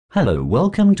Hello,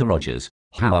 welcome to Rogers.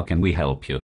 How can we help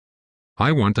you?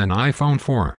 I want an iPhone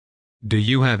 4. Do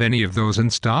you have any of those in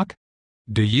stock?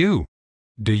 Do you?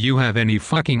 Do you have any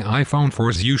fucking iPhone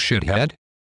 4s, you shithead?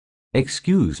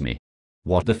 Excuse me.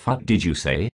 What the fuck did you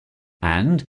say?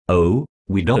 And, oh,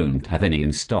 we don't have any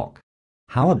in stock.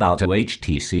 How about a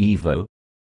HTC Evo?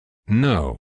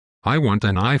 No. I want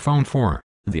an iPhone 4.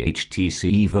 The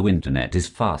HTC Evo internet is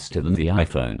faster than the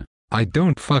iPhone. I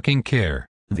don't fucking care.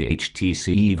 The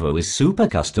HTC Evo is super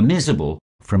customizable,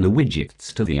 from the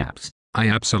widgets to the apps. I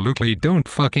absolutely don't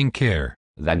fucking care.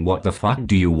 Then what the fuck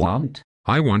do you want?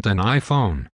 I want an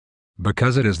iPhone.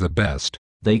 Because it is the best.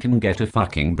 They can get a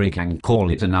fucking break and call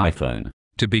it an iPhone.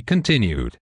 To be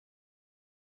continued.